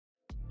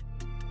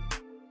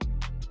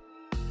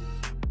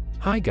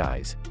Hi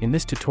guys, in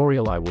this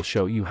tutorial I will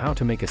show you how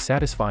to make a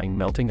satisfying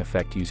melting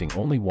effect using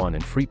only one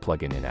and free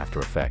plugin in After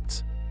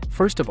Effects.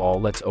 First of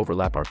all, let's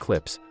overlap our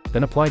clips,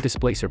 then apply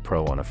Displacer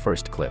Pro on a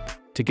first clip.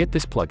 To get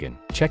this plugin,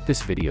 check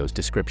this video's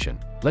description.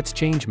 Let's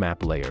change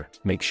map layer,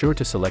 make sure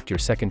to select your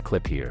second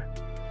clip here.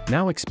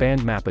 Now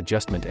expand map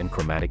adjustment and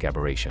chromatic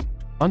aberration.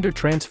 Under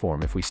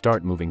transform, if we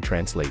start moving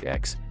translate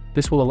X,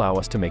 this will allow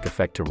us to make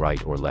effect to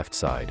right or left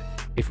side.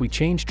 If we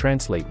change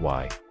translate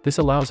Y, this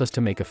allows us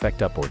to make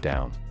effect up or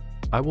down.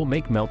 I will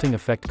make melting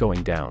effect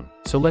going down,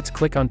 so let's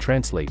click on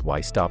translate Y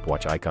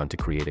stopwatch icon to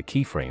create a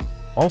keyframe.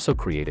 Also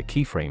create a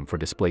keyframe for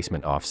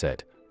displacement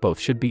offset, both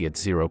should be at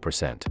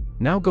 0%.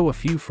 Now go a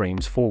few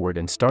frames forward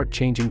and start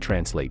changing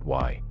translate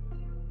Y.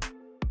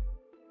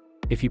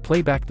 If you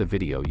play back the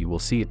video you will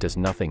see it does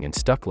nothing and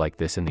stuck like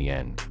this in the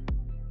end.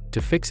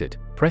 To fix it,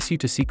 press U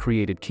to see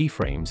created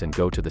keyframes and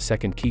go to the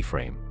second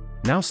keyframe.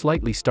 Now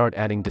slightly start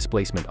adding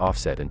displacement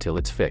offset until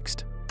it's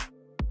fixed.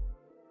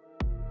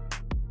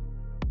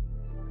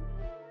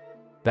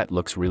 That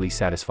looks really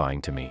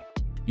satisfying to me.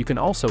 You can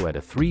also add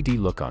a 3D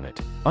look on it.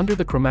 Under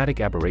the chromatic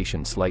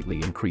aberration, slightly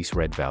increase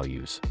red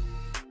values.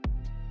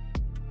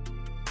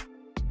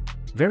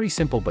 Very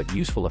simple but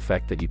useful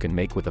effect that you can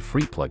make with a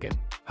free plugin.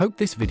 Hope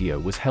this video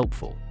was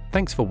helpful.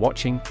 Thanks for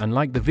watching and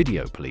like the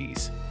video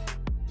please.